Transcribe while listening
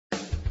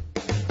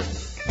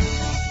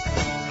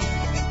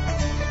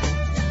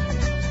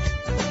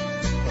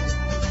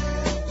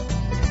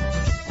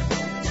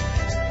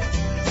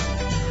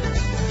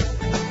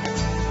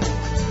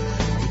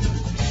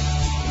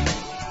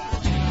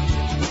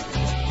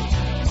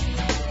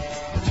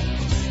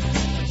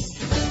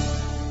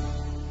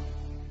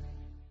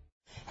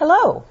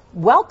Hello,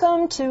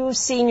 welcome to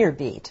Senior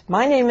Beat.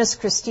 My name is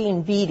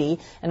Christine Beatty,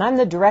 and I'm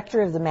the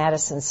director of the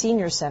Madison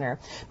Senior Center.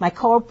 My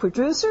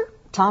co-producer,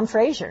 Tom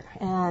Frazier.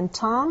 And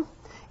Tom,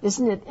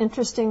 isn't it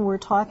interesting we're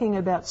talking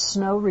about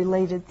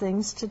snow-related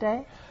things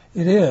today?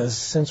 It is,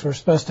 since we're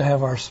supposed to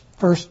have our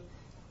first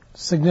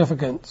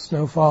significant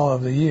snowfall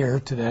of the year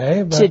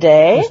today. But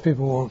most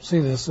people won't see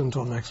this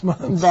until next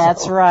month.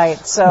 That's right.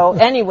 So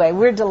anyway,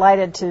 we're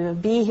delighted to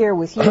be here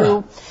with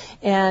you.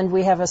 And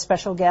we have a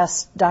special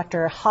guest,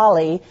 Dr.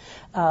 Holly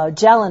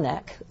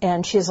Jelinek,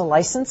 and she's a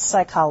licensed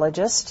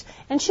psychologist.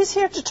 And she's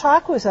here to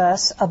talk with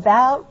us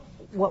about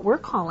what we're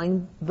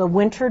calling the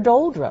winter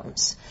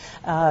doldrums.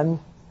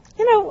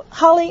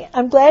 Holly,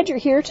 I'm glad you're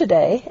here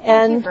today.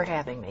 Thank you for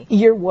having me.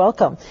 You're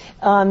welcome.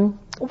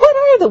 What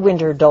are the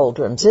winter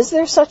doldrums? Is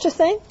there such a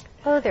thing?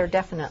 Oh, there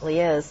definitely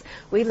is.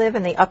 We live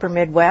in the upper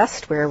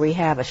Midwest where we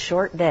have a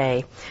short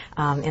day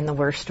in the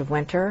worst of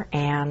winter,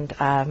 and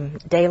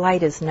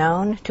daylight is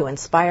known to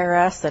inspire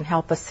us and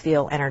help us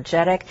feel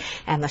energetic.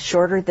 And the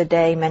shorter the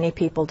day, many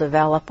people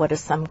develop what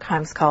is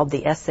sometimes called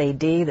the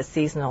SAD, the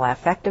seasonal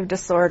affective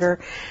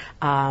disorder.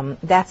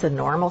 That's a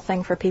normal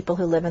thing for people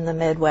who live in the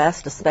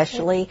Midwest,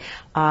 especially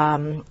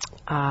in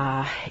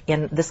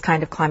this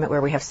kind of climate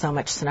where we have so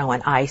much snow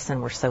and ice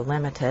and we're so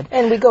limited.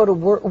 And we go to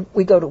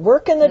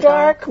work in the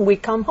dark. We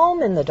come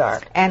home in the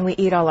dark. And we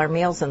eat all our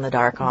meals in the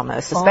dark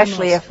almost,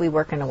 especially if we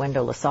work in a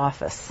windowless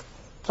office.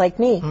 Like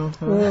me.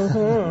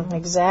 Mm-hmm.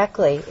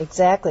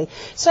 Exactly.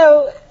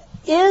 So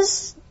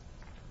is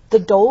the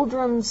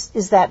doldrums,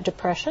 is that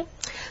depression?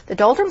 The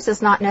doldrums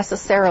is not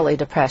necessarily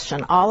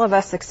depression. All of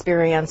us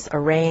experience a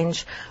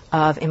range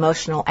of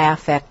emotional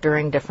affect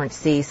during different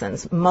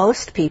seasons.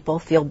 Most people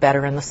feel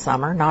better in the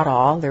summer, not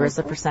all. There is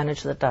a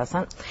percentage that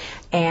doesn't.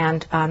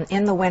 And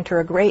in the winter,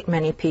 a great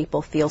many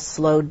people feel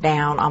slowed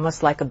down,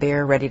 almost like a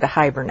bear ready to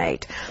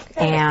hibernate.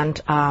 Okay.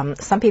 And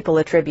some people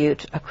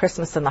attribute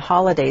Christmas and the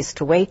holidays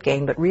to weight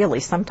gain, but really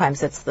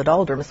sometimes it's the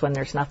doldrums when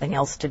there's nothing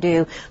else to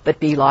do but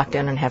be locked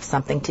in and have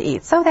something to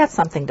eat. So that's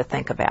something to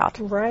think about.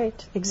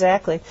 Right,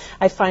 exactly.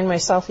 I find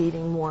myself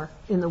eating more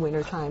in the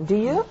wintertime. Do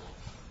you?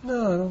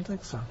 No, I don't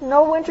think so.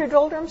 No winter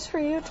doldrums for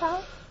you,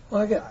 Tom?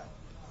 Well,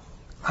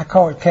 I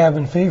call it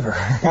cabin fever.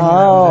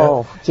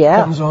 Oh, yeah.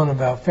 It comes on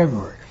about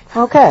February.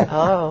 Okay.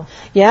 Oh.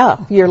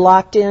 Yeah, you're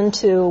locked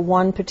into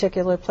one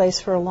particular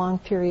place for a long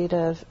period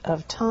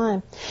of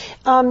time.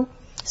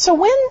 So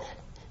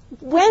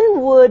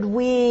when would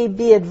we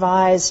be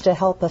advised to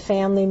help a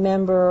family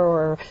member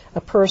or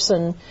a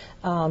person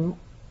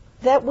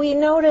that we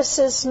notice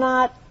is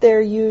not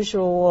their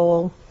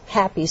usual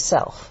happy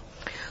self?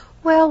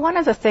 Well, one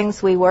of the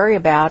things we worry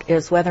about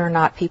is whether or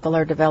not people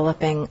are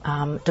developing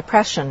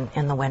depression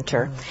in the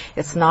winter.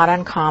 It's not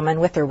uncommon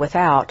with or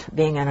without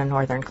being in a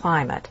northern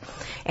climate.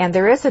 And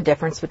there is a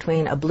difference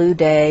between a blue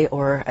day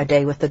or a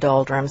day with the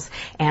doldrums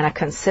and a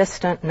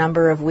consistent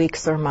number of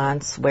weeks or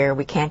months where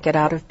we can't get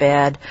out of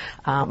bed,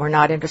 we're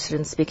not interested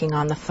in speaking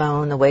on the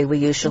phone the way we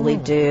usually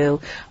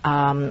do,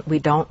 we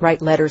don't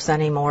write letters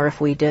anymore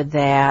if we did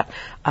that,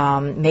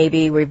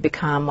 maybe we've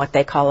become what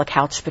they call a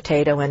couch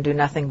potato and do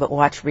nothing but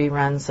watch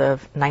reruns of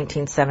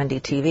 1970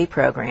 TV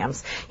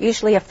programs.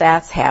 Usually if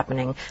that's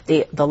happening,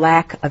 the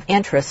lack of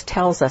interest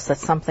tells us that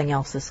something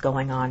else is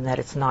going on, that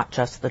it's not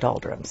just the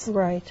doldrums.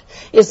 Right.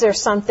 Is there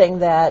something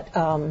that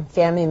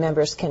family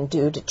members can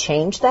do to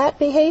change that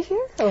behavior?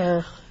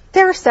 Or?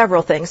 There are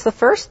several things. The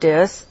first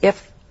is,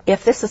 if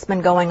this has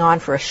been going on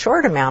for a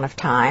short amount of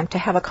time, to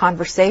have a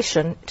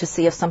conversation to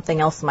see if something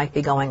else might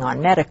be going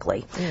on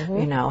medically.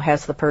 Mm-hmm.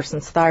 Has the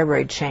person's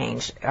thyroid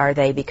changed? Are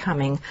they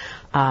becoming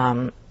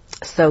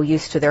so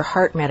used to their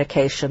heart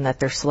medication that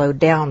they're slowed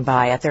down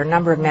by it? There are a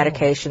number of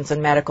medications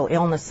and medical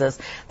illnesses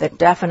that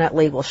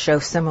definitely will show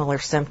similar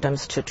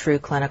symptoms to true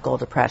clinical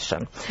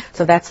depression.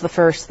 So that's the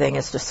first thing,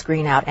 is to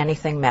screen out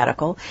anything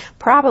medical.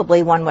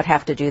 Probably one would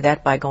have to do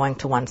that by going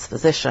to one's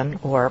physician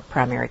or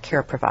primary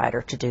care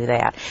provider to do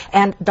that.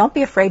 And don't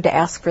be afraid to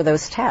ask for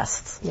those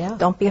tests. Yeah.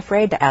 Don't be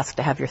afraid to ask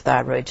to have your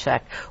thyroid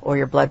checked or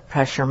your blood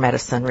pressure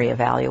medicine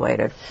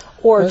reevaluated.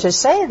 Or to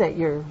say that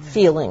you're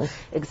feeling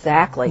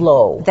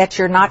low. That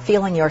you're not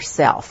feeling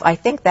yourself. I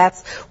think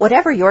that's,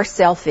 whatever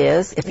yourself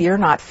is, if you're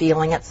not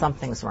feeling it,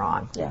 something's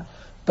wrong. Yeah.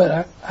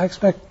 But I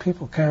expect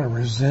people kind of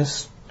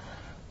resist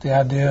the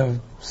idea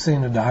of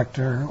seeing a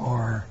doctor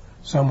or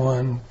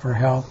someone for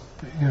help,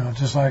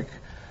 just like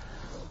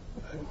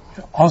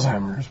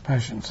Alzheimer's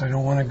patients. They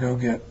don't want to go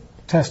get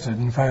tested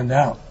and find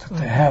out that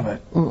they have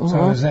it. Mm-hmm.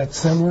 So is that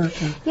similar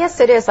to? Yes,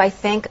 it is. I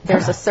think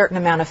there's a certain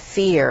amount of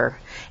fear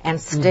and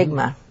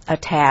stigma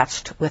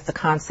attached with the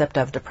concept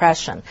of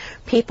depression.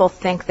 People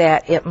think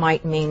that it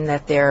might mean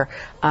that they're,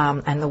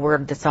 and the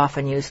word that's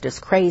often used is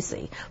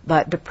crazy,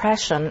 but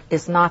depression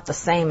is not the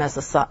same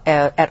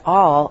at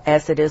all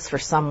as it is for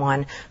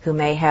someone who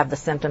may have the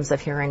symptoms of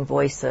hearing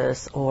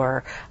voices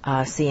or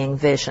seeing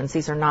visions.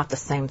 These are not the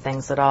same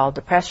things at all.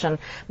 Depression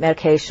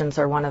medications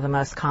are one of the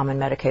most common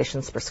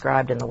medications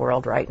prescribed in the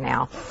world right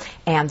now,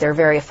 and they're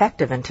very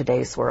effective in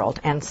today's world.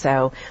 And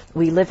so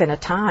we live in a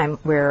time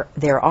where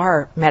there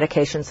are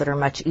medications that are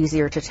much much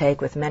easier to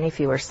take with many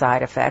fewer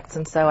side effects.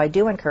 And so I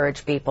do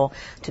encourage people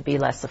to be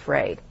less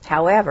afraid.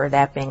 However,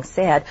 that being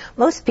said,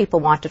 most people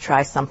want to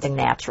try something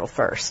natural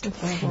first.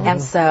 Mm-hmm.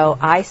 And so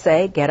I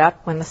say get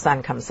up when the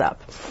sun comes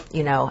up.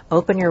 You know,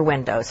 open your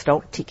windows.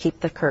 Don't keep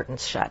the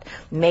curtains shut.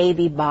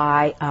 Maybe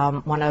buy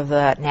one of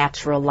the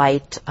natural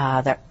light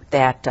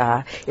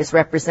that is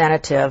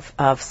representative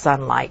of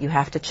sunlight. You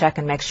have to check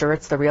and make sure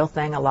it's the real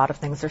thing. A lot of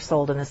things are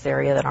sold in this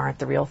area that aren't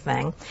the real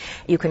thing.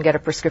 You can get a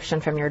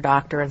prescription from your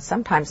doctor, and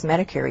sometimes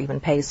Medicare even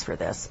pays for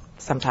this.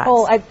 Sometimes.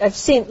 Oh, I've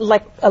seen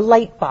like a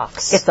light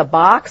box. It's a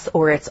box,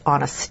 or it's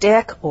on a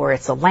stick, or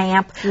it's a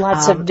lamp.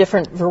 Lots of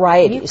different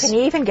varieties. You can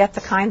even get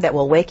the kind that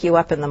will wake you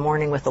up in the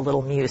morning with a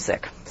little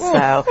music.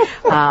 So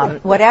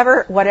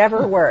whatever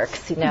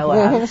works, you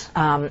know.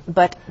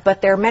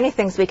 But there are many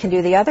things we can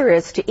do. The other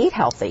is to eat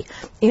healthy,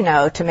 you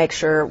know, to make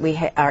sure we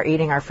are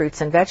eating our fruits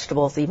and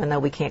vegetables, even though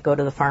we can't go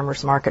to the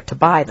farmer's market to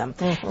buy them,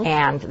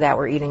 and that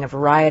we're eating a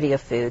variety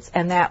of foods,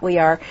 and that we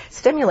are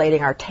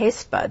stimulating our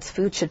taste buds.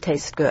 Food should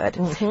taste good.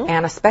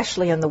 And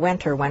especially in the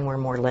winter when we're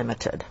more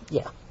limited.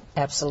 Yeah,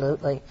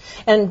 absolutely.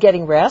 And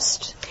getting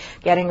rest?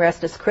 Getting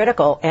rest is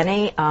critical.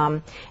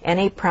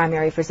 Any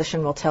primary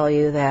physician will tell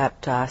you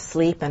that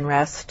sleep and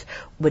rest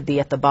would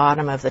be at the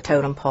bottom of the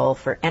totem pole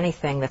for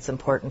anything that's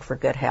important for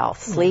good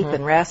health. Sleep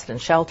and rest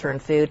and shelter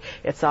and food,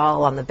 it's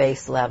all on the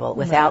base level.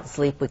 Without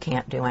sleep, we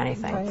can't do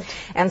anything. Right.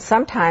 And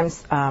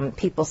sometimes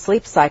people's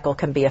sleep cycle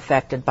can be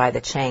affected by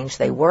the change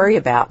they worry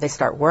about. They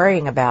start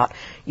worrying about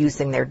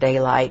using their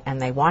daylight,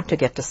 and they want to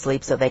get to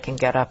sleep so they can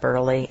get up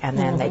early, and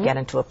then they get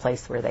into a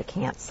place where they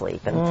can't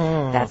sleep,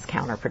 and that's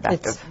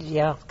counterproductive.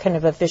 It's, kind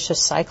of a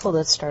vicious cycle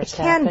that starts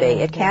happening.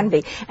 It can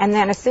be. And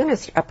then as soon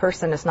as a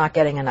person is not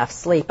getting enough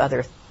sleep,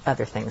 other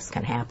things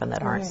can happen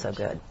that aren't so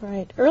good.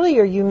 Right.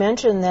 Earlier you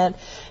mentioned that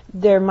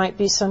there might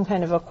be some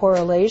kind of a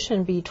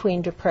correlation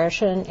between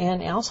depression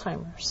and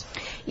Alzheimer's.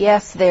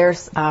 Yes,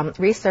 there's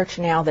research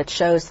now that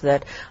shows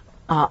that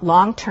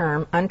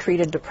long-term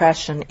untreated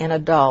depression in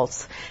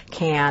adults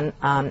can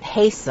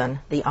hasten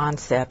the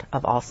onset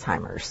of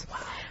Alzheimer's. Wow.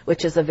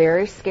 Which is a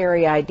very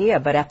scary idea,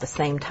 but at the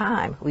same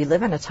time, we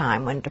live in a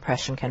time when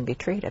depression can be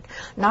treated.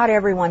 Not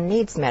everyone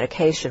needs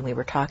medication. We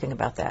were talking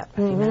about that a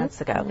few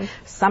minutes ago.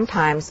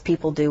 Sometimes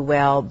people do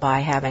well by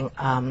having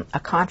a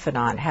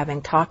confidant,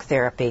 having talk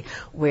therapy,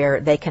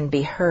 where they can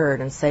be heard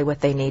and say what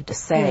they need to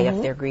say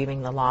if they're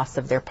grieving the loss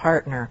of their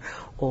partner,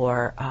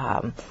 or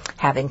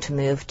having to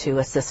move to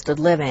assisted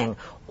living,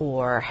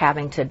 or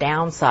having to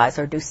downsize,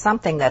 or do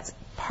something that's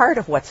part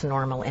of what's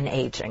normal in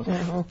aging.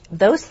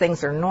 Those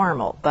things are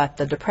normal, but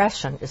the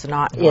depression is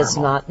not normal. It's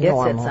not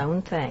normal. It's its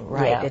own thing,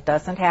 right? Yeah. It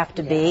doesn't have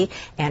to be,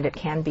 and it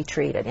can be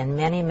treated in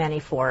many,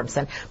 many forms.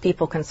 And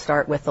people can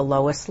start with the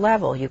lowest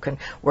level. You can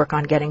work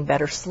on getting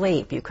better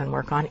sleep. You can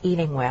work on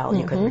eating well.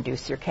 You can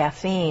reduce your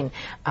caffeine.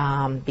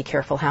 Be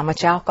careful how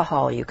much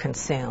alcohol you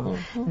consume.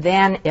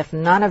 Then, if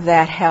none of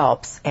that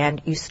helps,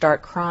 and you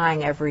start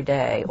crying every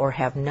day, or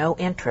have no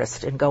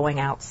interest in going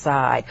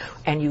outside,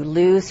 and you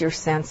lose your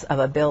sense of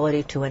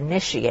ability to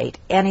initiate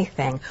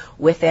anything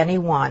with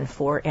anyone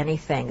for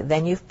anything,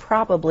 then you've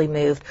probably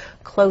moved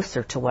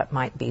closer to what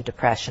might be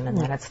depression, and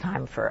then it's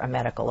time for a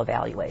medical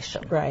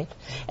evaluation. Right.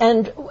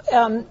 And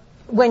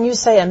when you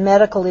say a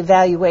medical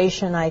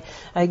evaluation, I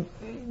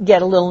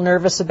get a little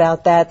nervous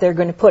about that. They're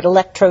going to put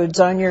electrodes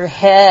on your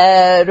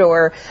head,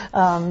 or,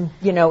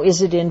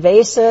 is it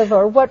invasive,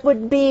 or what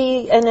would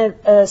be an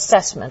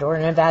assessment or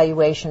an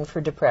evaluation for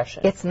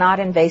depression? It's not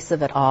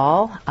invasive at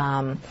all.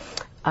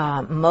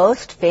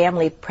 Most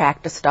family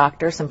practice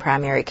doctors and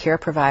primary care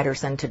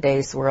providers in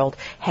today's world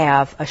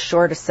have a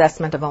short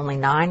assessment of only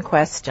 9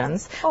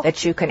 questions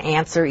that you can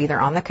answer either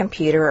on the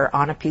computer or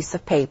on a piece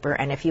of paper,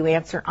 and if you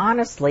answer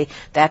honestly,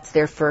 that's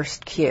their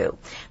first cue.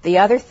 The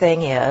other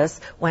thing is,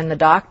 when the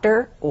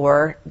doctor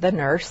or the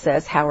nurse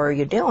says, "How are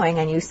you doing?"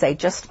 and you say,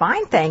 "Just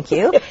fine, thank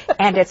you,"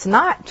 and it's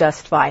not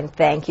 "just fine,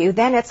 thank you,"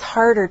 then it's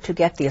harder to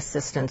get the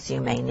assistance you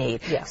may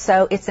need. Yeah.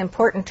 So it's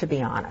important to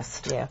be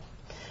honest. Yeah.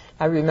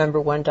 I remember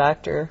one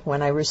doctor,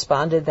 when I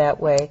responded that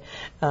way,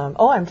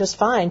 I'm just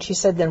fine. She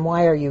said, "Then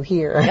why are you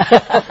here?"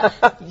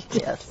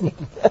 Yes.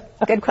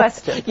 Good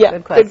question. Yeah,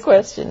 good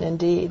question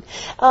indeed.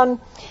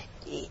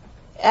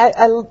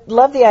 I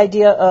love the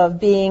idea of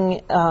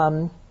being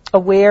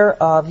aware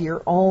of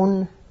your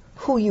own,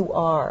 who you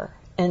are,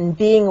 and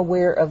being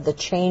aware of the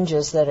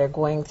changes that are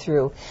going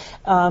through.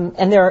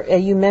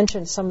 And you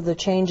mentioned some of the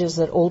changes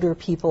that older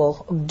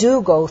people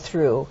do go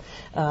through,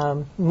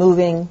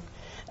 moving,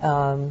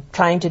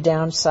 trying to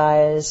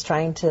downsize,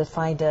 trying to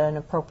find an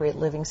appropriate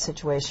living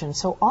situation.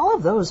 So all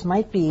of those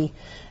might be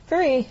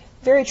very,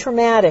 very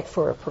traumatic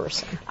for a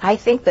person. I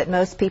think that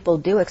most people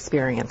do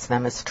experience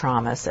them as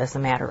traumas, as a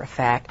matter of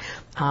fact.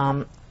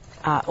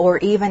 Or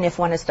even if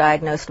one is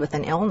diagnosed with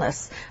an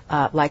illness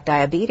like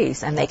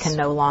diabetes, and they can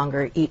no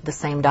longer eat the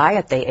same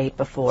diet they ate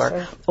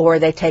before, or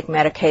they take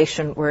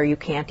medication where you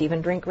can't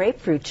even drink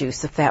grapefruit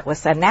juice,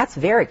 and that's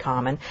very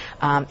common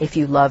if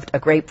you loved a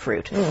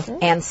grapefruit.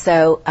 And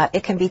so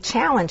it can be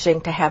challenging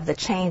to have the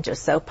changes.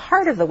 So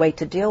part of the way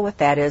to deal with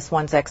that is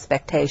one's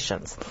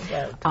expectations.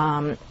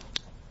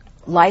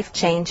 Life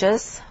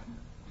changes.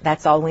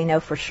 That's all we know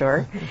for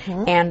sure.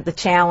 And the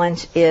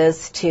challenge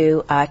is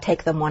to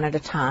take them one at a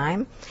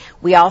time.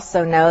 We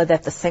also know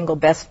that the single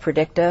best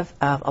predictive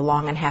of a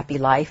long and happy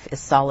life is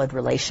solid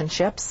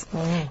relationships.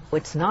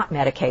 It's not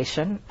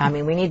medication. I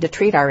mean, we need to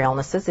treat our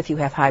illnesses. If you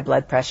have high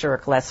blood pressure or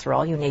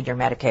cholesterol, you need your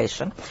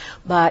medication.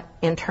 But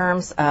in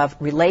terms of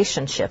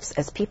relationships,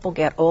 as people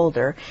get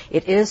older,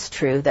 it is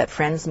true that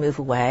friends move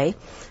away.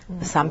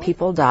 Some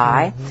people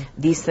die.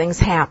 These things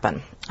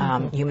happen.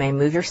 You may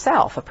move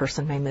yourself. A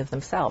person may move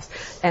themselves.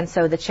 And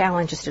so the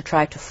challenge is to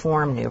try to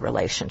form new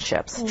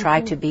relationships,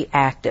 try to be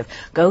active,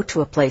 go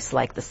to a place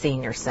like the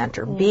senior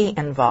center, be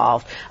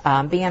involved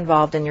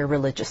in your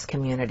religious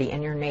community,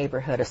 in your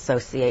neighborhood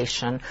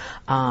association,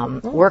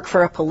 work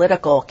for a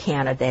political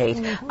candidate,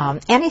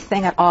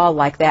 anything at all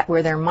like that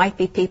where there might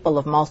be people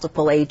of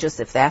multiple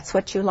ages if that's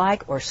what you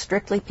like, or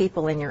strictly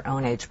people in your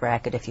own age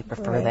bracket if you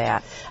prefer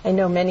that. I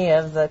know many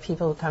of the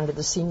people who come to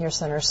the senior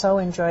center so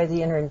enjoy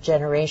the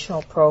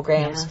intergenerational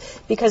programs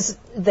because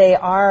they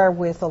are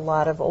with a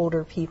lot of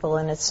older people,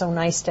 and it's so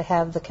nice to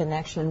have the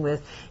connection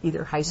with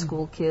either high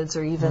school kids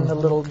or even the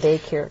little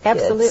daycare kids.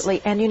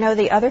 Absolutely. And you know,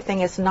 the other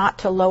thing is not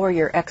to lower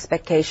your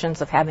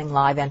expectations of having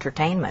live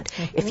entertainment.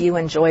 If you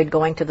enjoyed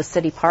going to the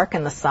city park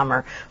in the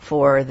summer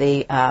for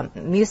the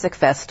music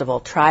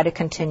festival, try to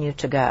continue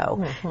to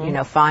go. You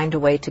know, find a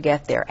way to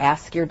get there.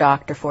 Ask your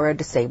doctor for a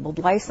disabled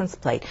license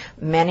plate.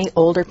 Many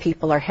older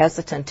people are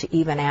hesitant to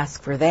even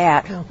ask for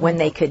that when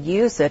they could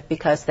use it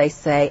because they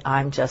say,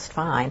 I'm just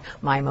fine.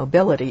 My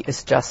mobility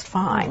is just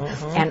fine.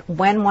 And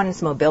when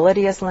one's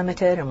mobility is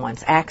limited and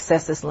one's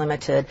access is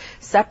limited,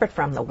 separate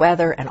from the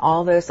weather and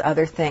all those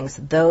other things,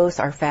 those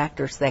are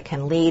factors that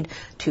can lead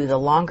to the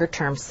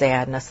longer-term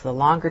sadness, the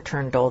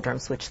longer-term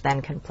doldrums, which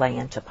then can play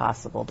into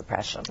possible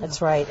depression.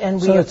 That's right.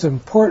 And so it's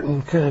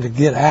important kind of to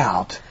get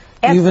out,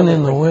 Absolutely. even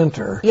in the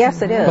winter.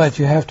 Yes, it is. But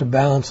you have to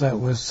balance that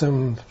with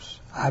some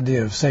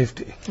idea of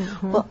safety.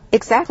 Well,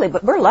 exactly,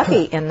 but we're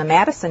lucky in the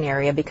Madison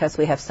area because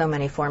we have so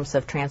many forms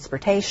of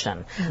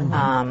transportation.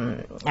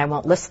 I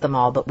won't list them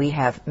all, but we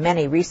have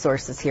many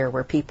resources here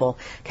where people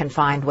can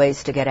find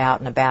ways to get out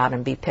and about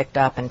and be picked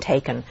up and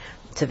taken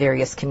to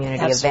various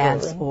community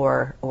events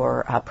or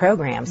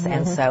programs.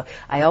 And so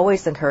I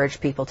always encourage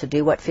people to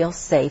do what feels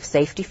safe,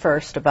 safety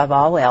first above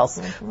all else,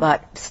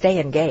 but stay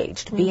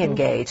engaged, be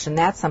engaged. And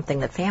that's something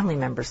that family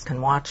members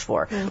can watch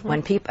for.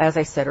 When people, as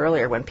I said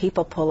earlier, when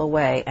people pull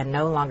away and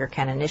no longer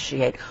can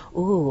initiate,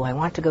 ooh, I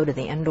want to go to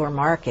the indoor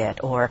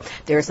market, or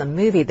there's a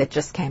movie that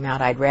just came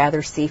out I'd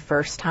rather see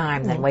first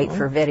time than wait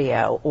for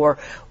video, or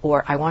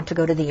I want to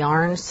go to the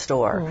yarn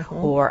store,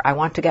 or I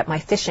want to get my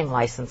fishing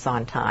license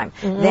on time,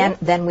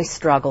 then we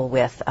struggle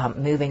with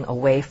moving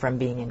away from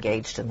being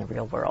engaged in the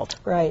real world.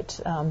 Right.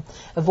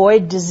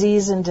 Avoid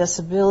disease and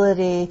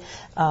disability.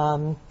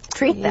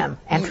 Treat them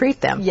and treat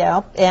them.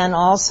 Yeah, and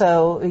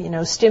also, you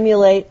know,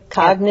 stimulate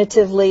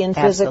cognitively and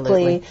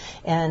physically,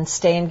 and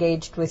stay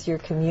engaged with your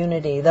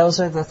community. Those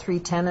are the three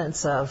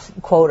tenets of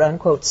quote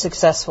unquote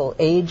successful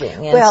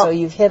aging, and so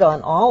you've hit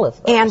on all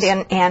of those.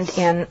 And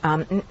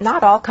in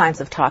not all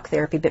kinds of talk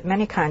therapy, but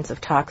many kinds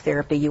of talk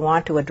therapy, you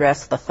want to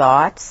address the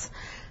thoughts,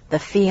 the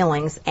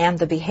feelings, and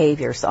the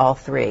behaviors, all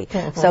three.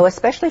 So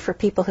especially for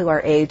people who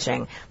are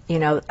aging, you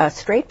know,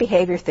 straight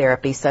behavior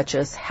therapy such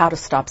as how to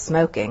stop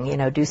smoking, you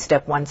know, do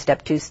step 1,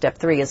 step 2, step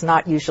 3 is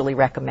not usually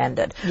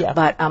recommended.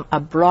 But a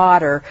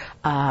broader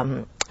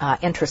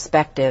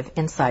introspective,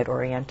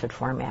 insight-oriented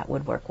format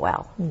would work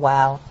well.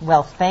 Wow.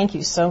 Well, thank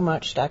you so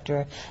much,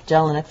 Dr.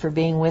 Jelinek, for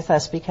being with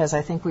us, because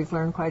I think we've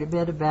learned quite a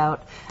bit about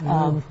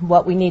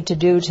what we need to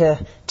do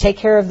to take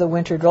care of the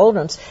winter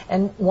doldrums.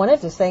 And one of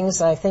the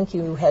things I think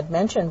you had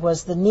mentioned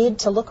was the need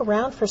to look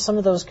around for some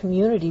of those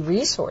community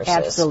resources.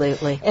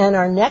 Absolutely. And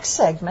our next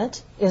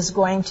segment is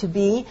going to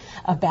be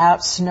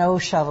about snow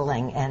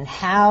shoveling and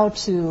how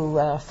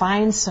to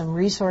find some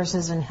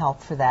resources and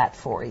help for that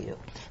for you.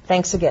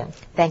 Thanks again.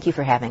 Thank you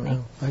for having me.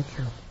 Thank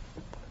you.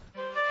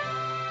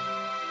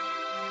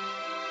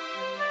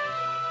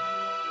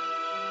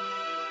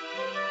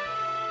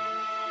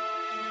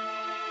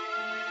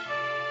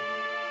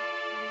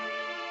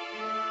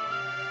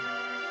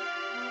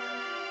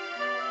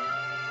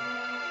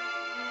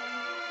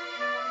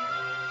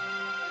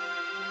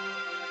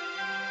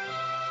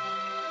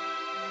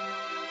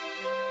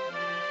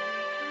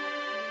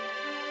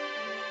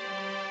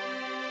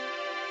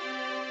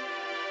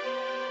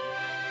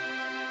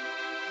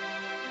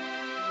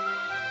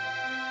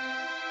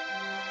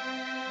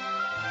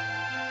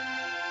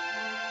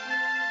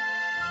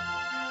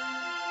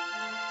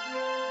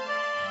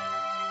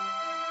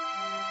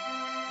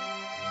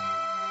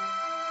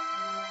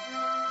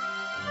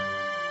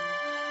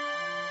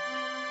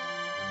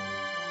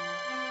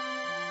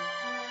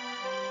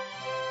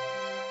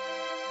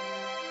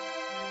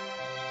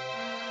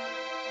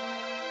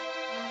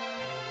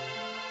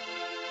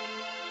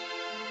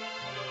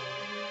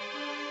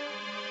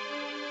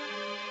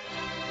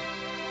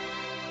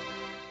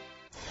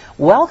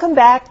 Welcome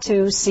back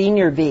to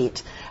Senior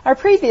Beat. Our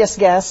previous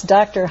guest,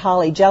 Dr.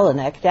 Holly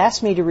Jelinek,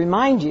 asked me to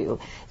remind you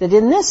that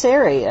in this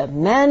area,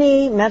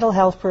 many mental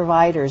health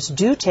providers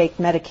do take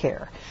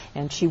Medicare,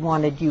 and she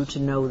wanted you to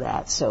know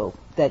that so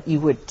that you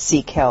would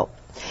seek help.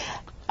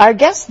 Our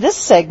guests this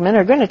segment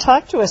are going to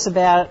talk to us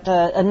about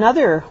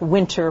another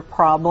winter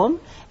problem,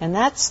 and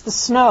that's the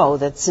snow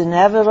that's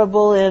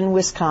inevitable in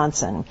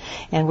Wisconsin.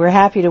 And we're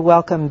happy to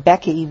welcome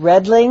Becky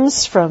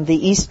Redlings from the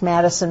East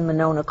Madison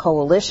Monona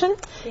Coalition.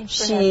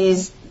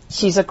 She's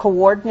a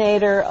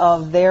coordinator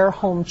of their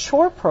home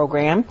chore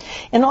program.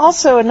 And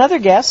also another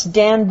guest,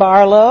 Dan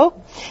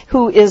Barlow,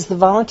 who is the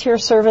volunteer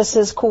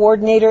services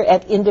coordinator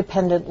at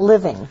Independent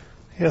Living.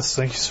 Yes,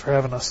 thanks for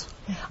having us.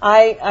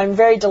 I'm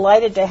very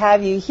delighted to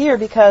have you here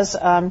because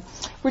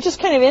we're just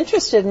kind of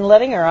interested in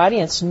letting our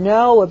audience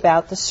know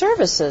about the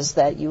services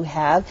that you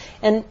have.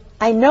 And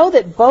I know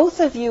that both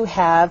of you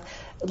have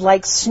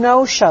like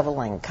snow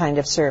shoveling kind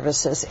of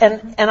services.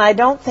 And I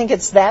don't think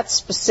it's that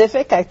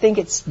specific. I think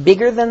it's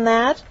bigger than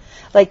that.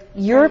 Like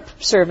your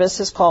service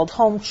is called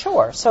Home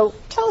Chore. So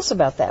tell us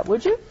about that,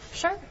 would you?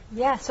 Sure.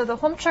 Yeah, so the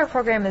Home Chore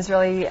program is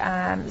really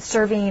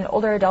serving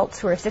older adults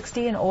who are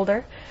 60 and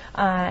older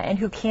and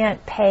who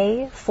can't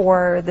pay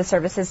for the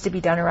services to be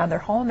done around their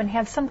home and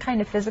have some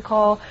kind of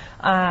physical,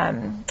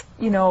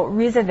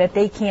 reason that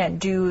they can't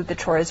do the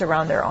chores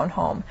around their own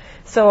home.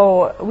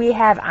 So we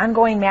have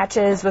ongoing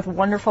matches with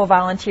wonderful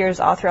volunteers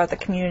all throughout the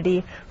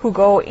community who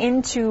go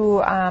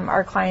into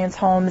our clients'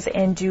 homes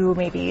and do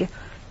maybe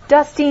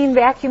dusting,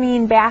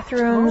 vacuuming,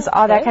 bathrooms,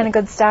 all that kind of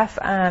good stuff.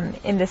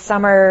 In the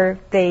summer,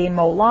 they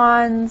mow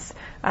lawns.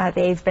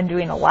 They've been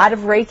doing a lot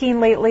of raking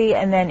lately.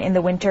 And then in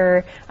the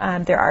winter,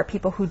 there are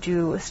people who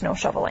do snow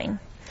shoveling.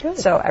 Good.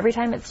 So every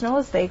time it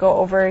snows, they go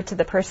over to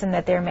the person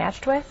that they're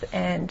matched with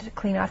and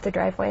clean off the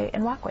driveway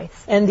and walkways.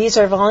 And these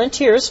are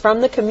volunteers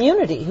from the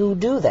community who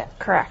do that?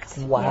 Correct.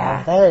 Wow,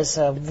 yeah. That is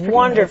a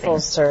wonderful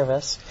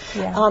service.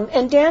 Yeah.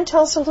 And Dan,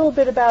 tell us a little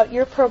bit about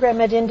your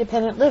program at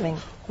Independent Living.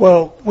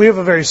 Well, we have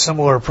a very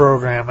similar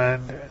program,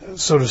 and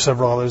so do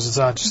several others. It's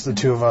not just the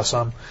two of us.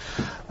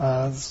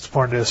 It's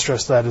important to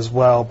stress that as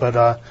well.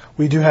 But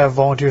we do have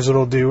volunteers that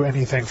will do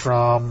anything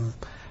from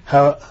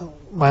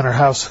minor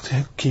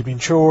housekeeping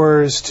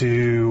chores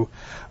to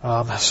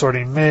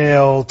sorting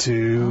mail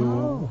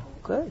to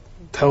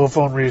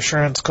telephone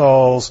reassurance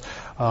calls,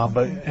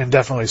 and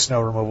definitely snow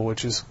removal,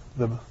 which is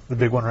the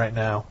big one right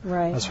now.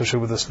 Right. Especially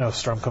with the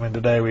snowstorm coming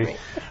today.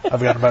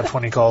 I've gotten about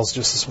 20 calls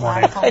just this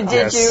morning.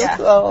 Did you? Yeah.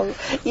 Oh,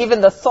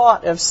 even the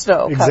thought of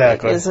snow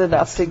coming is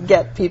enough to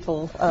get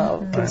people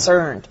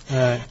concerned.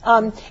 Right.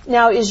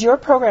 Now, is your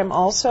program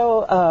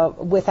also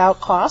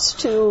without cost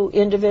to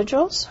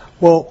individuals?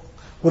 Well,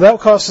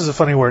 without cost is a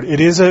funny word. It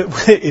is a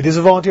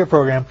volunteer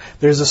program.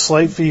 There's a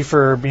slight fee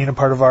for being a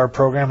part of our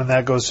program, and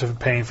that goes to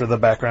paying for the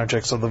background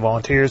checks of the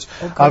volunteers.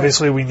 Okay.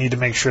 Obviously, we need to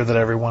make sure that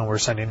everyone we're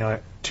sending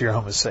to your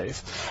home is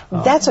safe.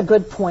 That's a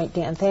good point,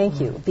 Dan. Thank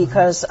you,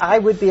 because I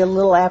would be a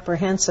little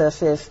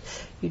apprehensive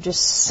if you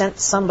just sent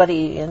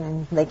somebody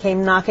and they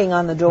came knocking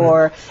on the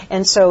door.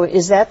 And so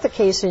is that the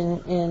case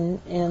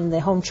in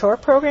the home chore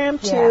program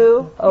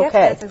too? Yeah. Okay. Yep,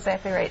 that's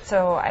exactly right.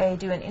 So I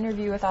do an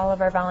interview with all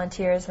of our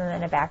volunteers and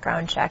then a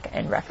background check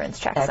and reference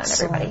checks on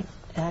everybody.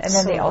 Excellent. And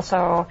then they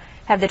also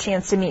have the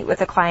chance to meet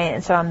with a client,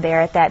 and so I'm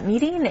there at that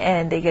meeting,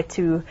 and they get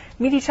to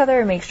meet each other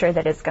and make sure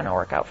that it's going to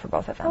work out for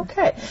both of them.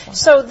 Okay.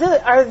 So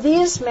are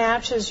these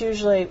matches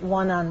usually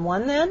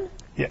one-on-one then?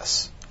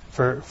 Yes.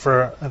 I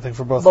think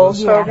for both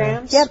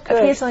programs? Yep. Good.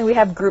 Occasionally we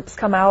have groups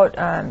come out,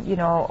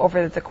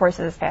 over the course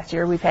of this past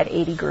year, we've had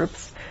 80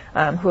 groups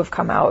who have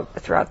come out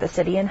throughout the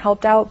city and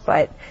helped out,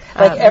 but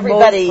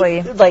everybody,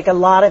 mostly, like a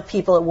lot of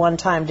people at one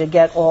time to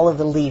get all of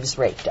the leaves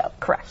raked up.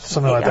 Correct.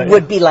 Something like that.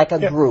 Would be like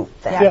a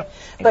group then. Yeah.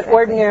 But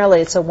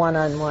ordinarily it's a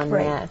one-on-one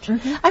match.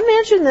 Mm-hmm. I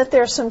imagine that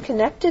there's some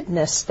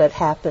connectedness that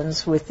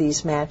happens with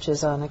these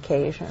matches on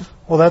occasion.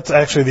 Well, that's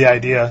actually the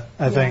idea,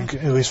 I think,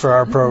 at least for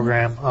our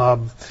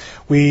program.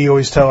 We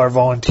always tell our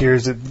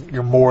volunteers that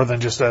you're more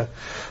than just a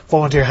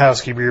volunteer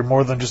housekeeper, you're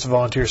more than just a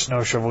volunteer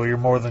snow shovel, you're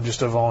more than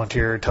just a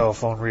volunteer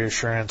telephone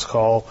reassurance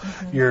call.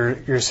 You're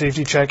a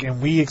safety check,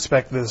 and we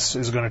expect this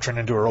is going to turn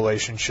into a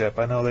relationship.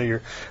 I know that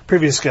your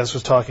previous guest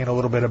was talking a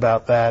little bit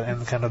about that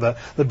and kind of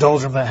the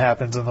doldrum that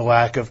happens and the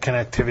lack of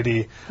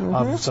connectivity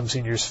some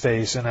seniors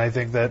face, and I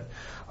think that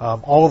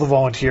all of the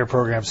volunteer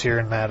programs here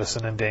in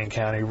Madison and Dane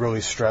County really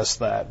stress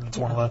that. And it's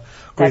one of the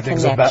great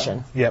things about.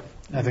 Yep.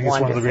 I think it's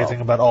one of the great things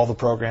about all the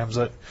programs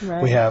that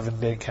we have in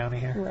Dane County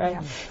here. Right.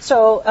 Yeah.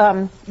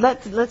 So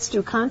let's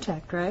do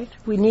contact, right?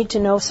 We need to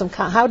know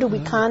how do we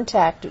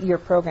contact your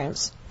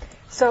programs?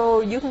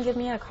 So you can give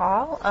me a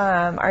call.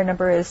 Our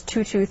number is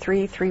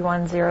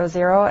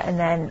 223-3100, and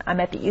then I'm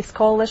at the East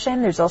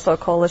Coalition. There's also a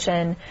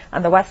coalition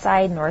on the west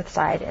side, north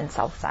side, and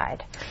south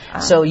side.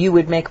 So you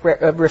would make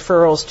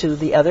referrals to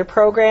the other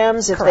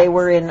programs if they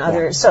were in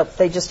other. Yeah. So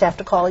they just have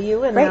to call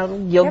you,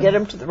 and you'll get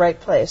them to the right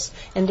place.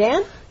 And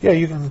Dan? Yeah,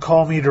 you can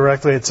call me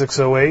directly at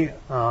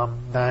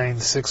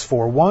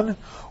 608-9641.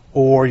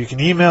 or you can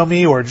email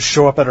me, or just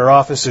show up at our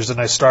office. There's a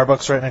nice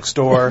Starbucks right next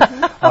door.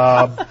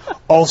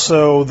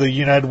 Also, the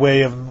United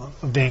Way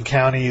of Dane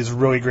County is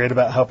really great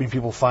about helping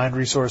people find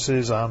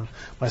resources,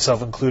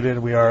 myself included.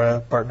 We are a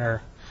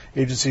partner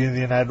agency in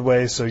the United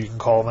Way, so you can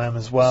call them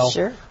as well.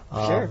 Sure.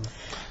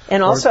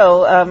 And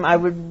also, I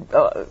would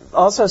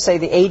also say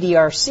the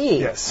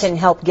ADRC can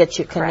help get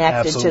you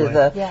connected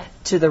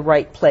to the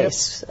right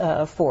place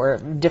for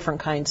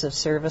different kinds of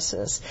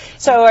services.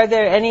 So are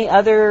there any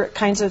other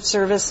kinds of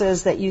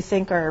services that you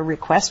think are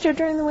requested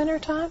during the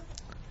wintertime?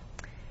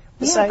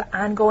 We have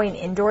ongoing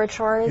indoor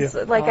chores,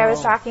 like I was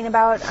talking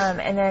about,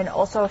 and then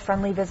also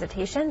friendly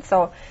visitation.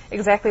 So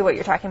exactly what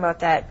you're talking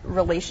about, that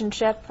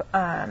relationship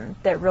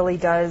that really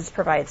does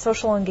provide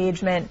social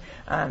engagement.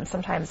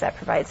 Sometimes that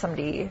provides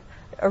somebody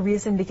a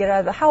reason to get out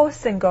of the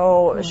house and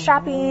go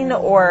shopping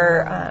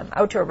or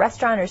out to a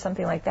restaurant or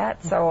something like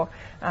that. So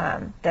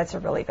that's a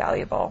really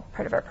valuable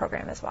part of our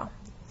program as well.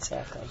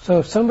 Exactly. So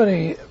if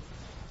somebody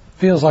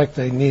feels like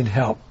they need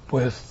help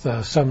with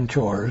some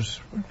chores,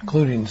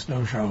 including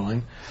snow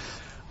shoveling,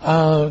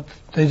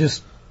 they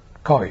just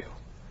call you.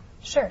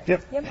 Sure.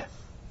 Yep.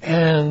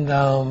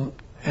 And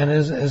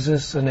is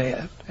this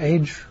an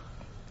age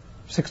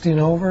 16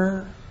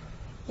 over?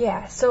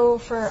 Yeah, so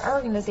for our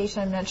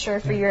organization, I'm not sure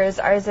for yours,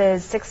 ours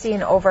is 16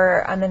 and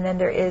over, and then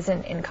there is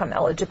an income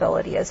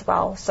eligibility as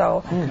well.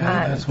 So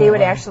they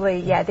would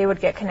they would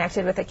get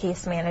connected with a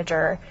case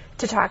manager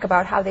to talk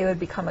about how they would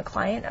become a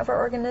client of our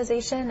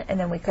organization, and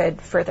then we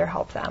could further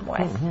help them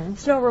with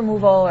snow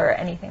removal or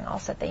anything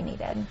else that they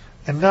needed.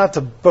 And not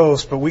to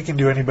boast, but we can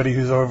do anybody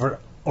who's over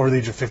the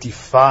age of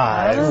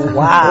 55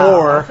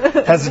 or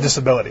has a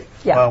disability.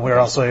 We're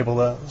also able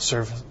to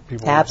serve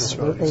people with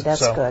disabilities.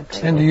 That's good.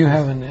 And do you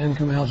have an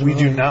income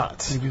eligibility? We do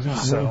not. We do not.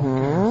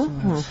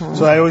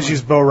 So I always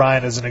use Bo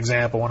Ryan as an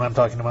example when I'm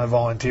talking to my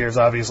volunteers.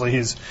 Obviously,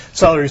 his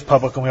salary is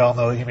public, and we all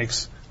know he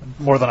makes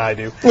more than I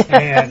do.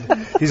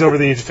 And he's over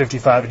the age of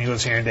 55, and he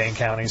lives here in Dane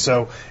County.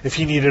 So if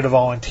he needed a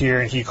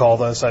volunteer and he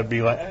called us,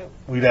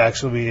 we'd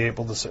actually be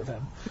able to serve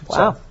him.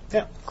 Wow.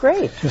 So,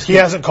 great. He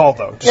hasn't called,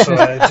 though, just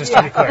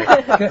to be clear.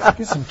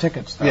 Get some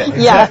tickets, though. Yeah,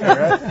 exactly,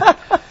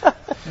 right?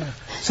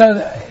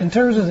 So in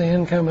terms of the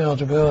income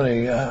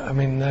eligibility,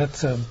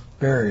 that's a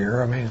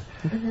barrier.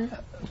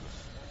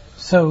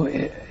 So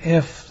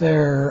if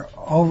they're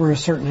over a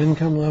certain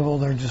income level,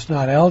 they're just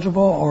not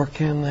eligible, or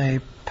can they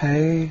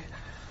pay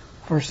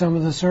for some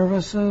of the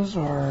services?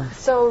 Or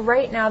so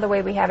right now the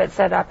way we have it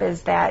set up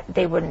is that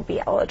they wouldn't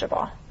be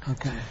eligible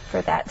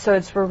for that.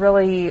 So we're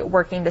really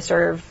working to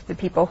serve the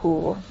people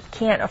who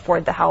can't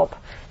afford the help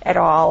at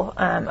all.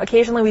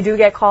 Occasionally we do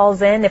get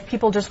calls in if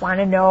people just want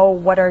to know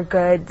what are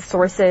good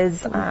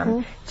sources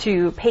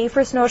to pay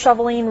for snow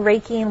shoveling,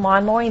 raking,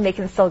 lawn mowing. They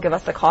can still give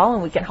us a call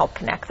and we can help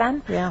connect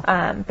them.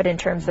 But in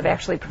terms of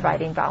actually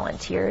providing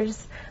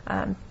volunteers,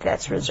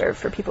 that's reserved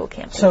for people who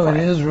can't pay so for it.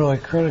 It is really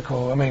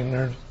critical.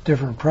 There are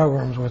different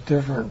programs with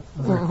different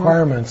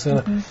requirements.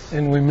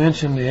 And we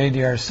mentioned the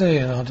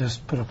ADRC, and I'll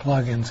just put a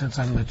plug in since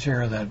I'm the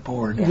chair of that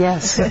board.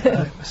 Yes.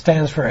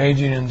 Stands for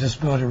Aging and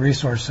Disability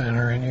Resource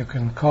Center, and you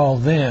can call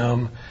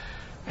them,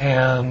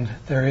 and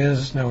there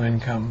is no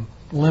income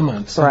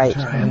limits. Right.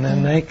 And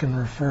then they can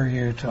refer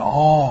you to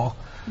all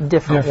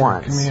different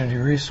ones. Community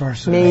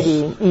resources.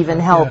 Maybe even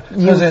help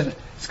you.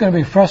 It's going to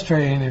be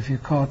frustrating if you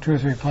call 2 or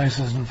 3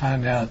 places and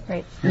find out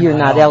you're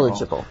not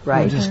eligible.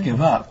 Right. You just give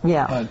up.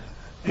 Yeah.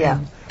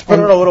 Put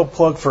in a little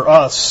plug for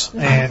us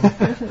and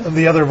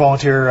the other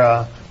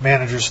volunteer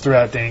managers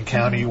throughout Dane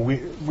County.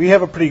 We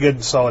have a pretty good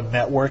and solid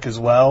network as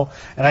well,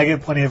 and I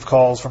get plenty of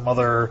calls from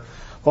other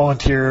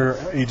volunteer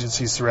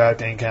agencies throughout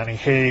Dane County.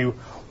 Hey,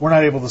 we're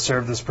not able to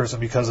serve this person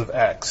because of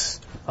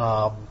X.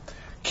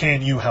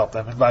 Can you help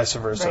them, and vice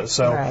versa.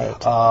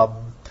 So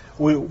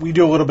we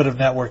do a little bit of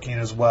networking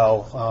as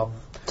well.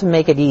 To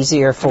make it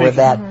easier for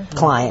that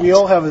client. We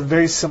all have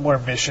very similar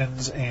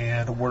missions,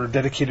 and we're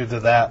dedicated to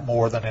that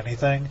more than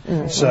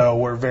anything. So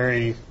we're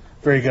very,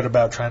 very good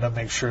about trying to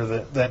make sure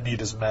that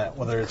need is met,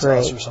 whether it's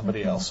us or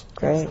somebody else.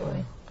 Great.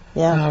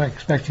 And I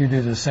expect you to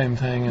do the same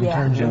thing in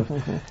terms of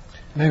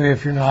maybe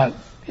if you're not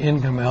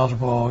income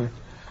eligible,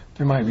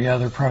 there might be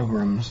other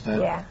programs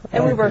that...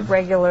 and we work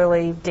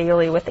regularly,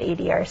 daily with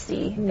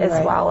ADRC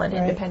as well, and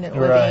independent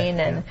living,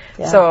 and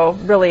so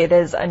really it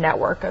is a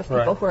network of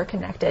people who are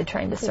connected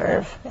trying to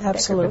serve.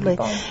 Absolutely.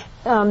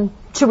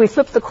 Should we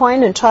flip the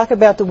coin and talk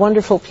about the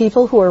wonderful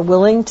people who are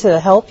willing to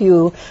help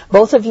you,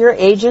 both of your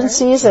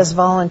agencies as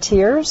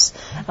volunteers?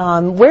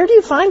 Where do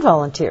you find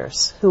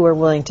volunteers who are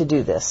willing to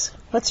do this?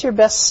 What's your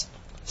best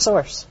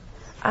source?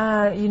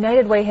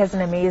 United Way has an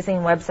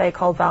amazing website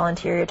called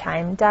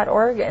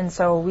volunteeryourtime.org, and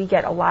so we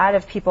get a lot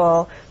of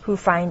people who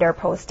find our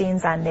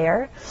postings on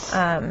there.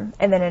 And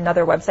then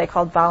another website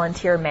called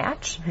Volunteer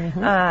Match.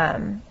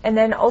 And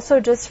then also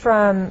just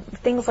from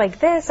things like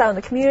this out in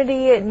the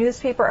community,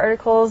 newspaper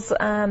articles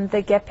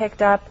that get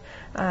picked up.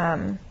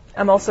 I'm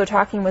also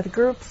talking with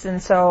groups,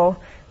 and so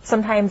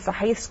sometimes the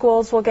high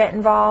schools will get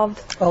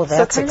involved. Oh,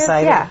 that's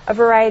exciting. A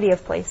variety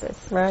of places.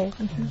 Right.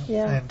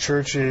 And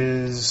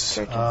churches.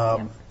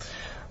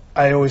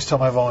 I always tell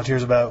my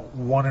volunteers about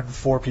 1 in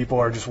 4 people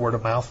are just word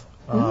of mouth.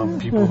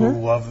 People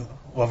who love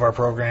our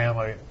program,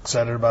 are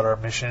excited about our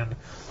mission,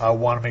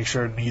 want to make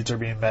sure needs are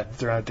being met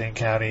throughout Dane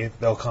County.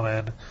 They'll come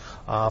in.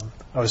 I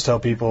always tell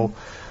people,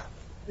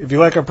 if you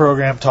like our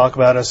program, talk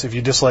about us. If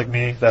you dislike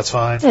me, that's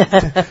fine.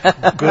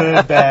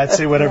 Good, bad,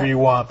 say whatever you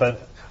want.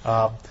 But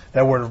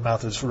that word of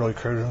mouth is really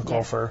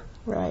critical for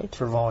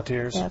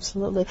volunteers.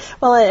 Absolutely.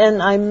 Well,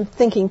 and I'm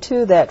thinking,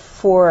 too, that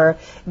for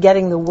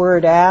getting the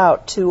word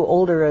out to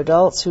older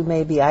adults who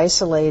may be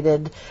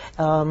isolated,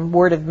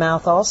 word of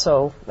mouth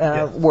also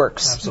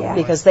works.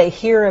 Absolutely. Because they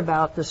hear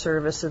about the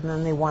service and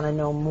then they want to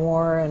know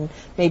more, and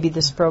maybe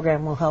this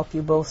program will help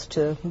you both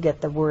to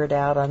get the word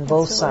out on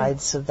both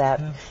sides of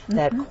that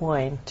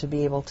coin, to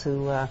be able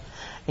to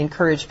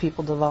encourage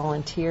people to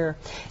volunteer.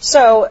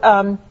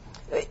 So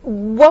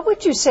what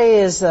would you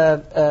say is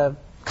a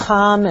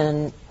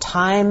common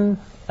time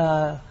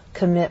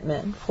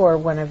commitment for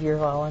one of your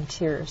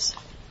volunteers?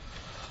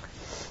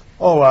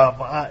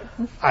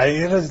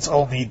 It's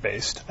all need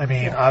based. I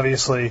mean,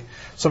 obviously,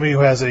 somebody who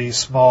has a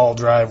small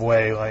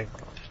driveway, like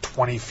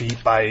 20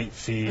 feet by 8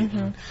 feet,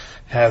 and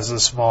has a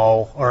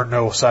small or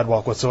no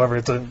sidewalk whatsoever,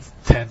 it's a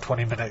 10,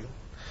 20-minute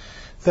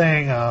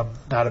thing,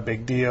 not a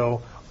big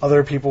deal.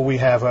 Other people we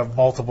have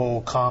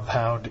multiple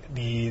compound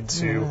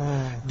needs who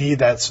need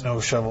that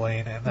snow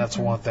shoveling, and that's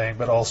one thing.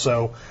 But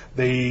also,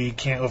 they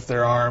can't lift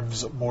their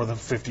arms more than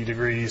 50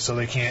 degrees, so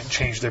they can't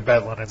change their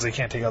bed linens. They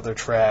can't take out their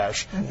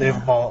trash. They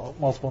have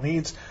multiple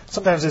needs.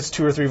 Sometimes it's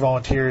 2 or 3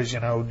 volunteers,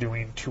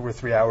 doing 2 or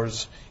 3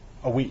 hours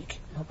a week.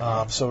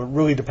 So it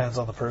really depends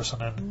on the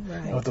person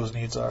and what those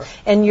needs are.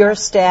 And your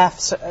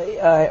staff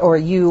or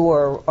you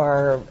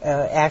are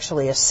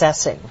actually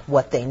assessing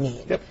what they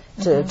need. Yep.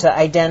 To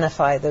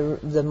identify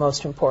the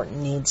most important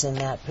needs in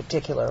that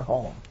particular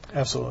home.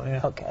 Absolutely,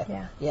 yeah. Okay.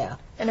 Yeah.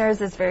 And ours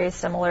is very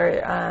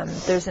similar.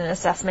 There's an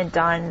assessment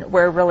done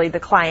where really the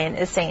client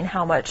is saying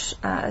how much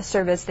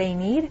service they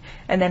need,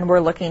 and then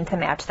we're looking to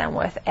match them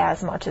with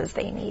as much as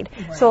they need.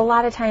 Right. So a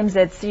lot of times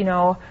it's,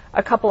 a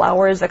couple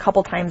hours, a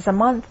couple times a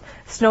month.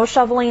 Snow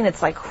shoveling,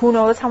 it's like who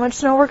knows how much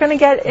snow we're going to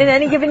get in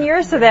any given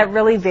year, so that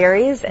really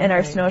varies. And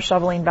our snow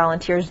shoveling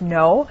volunteers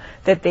know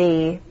that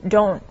they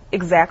don't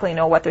exactly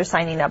know what they're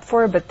signing up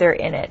for, but they're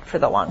in it for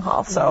the long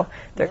haul, so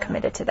they're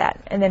committed to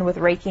that. And then with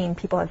raking,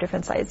 people have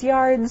different size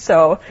yards,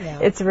 so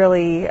it's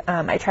really,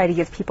 I try to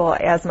give people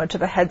as much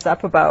of a heads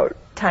up about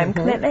time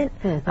commitment,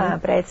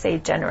 but I'd say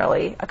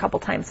generally a couple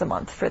times a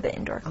month for the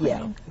indoor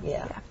cleaning.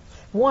 Yeah.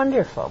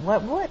 Wonderful.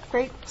 What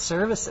great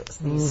services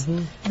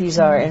these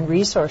are, and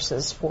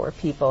resources for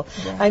people.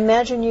 Yeah. I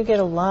imagine you get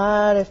a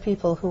lot of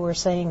people who are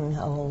saying,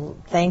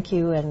 thank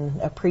you,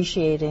 and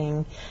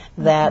appreciating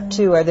that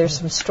too. Are there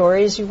some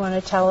stories you want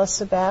to tell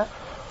us about?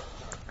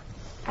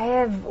 I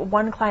have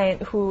one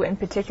client who in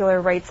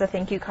particular writes a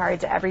thank you card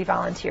to every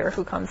volunteer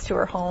who comes to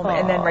her home,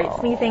 and then writes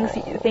me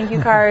thank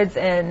you cards,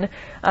 and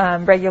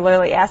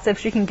regularly asks if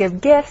she can give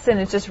gifts,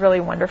 and it's just really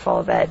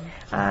wonderful that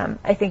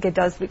I think it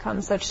does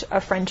become such a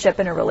friendship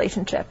and a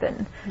relationship,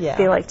 and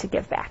they like to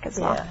give back as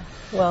well.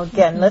 Well,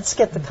 again, let's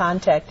get the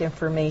contact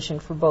information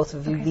for both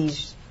of you,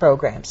 these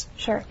programs.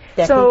 Sure.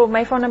 Becky? So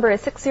my phone number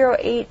is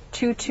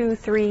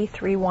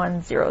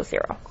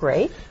 608-223-3100.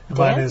 Great.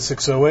 Mine is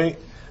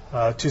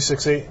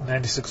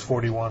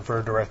 608-268-9641 for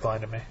a direct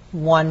line to me.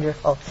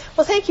 Wonderful.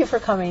 Well, thank you for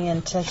coming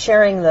and to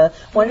sharing the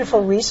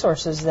wonderful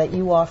resources that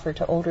you offer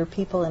to older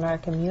people in our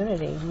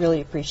community.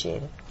 Really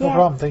appreciate it. No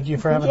problem. Thank you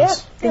for having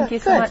us. Thank you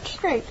so much.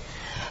 Great.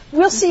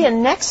 We'll see you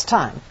next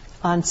time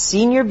on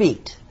Senior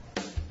Beat.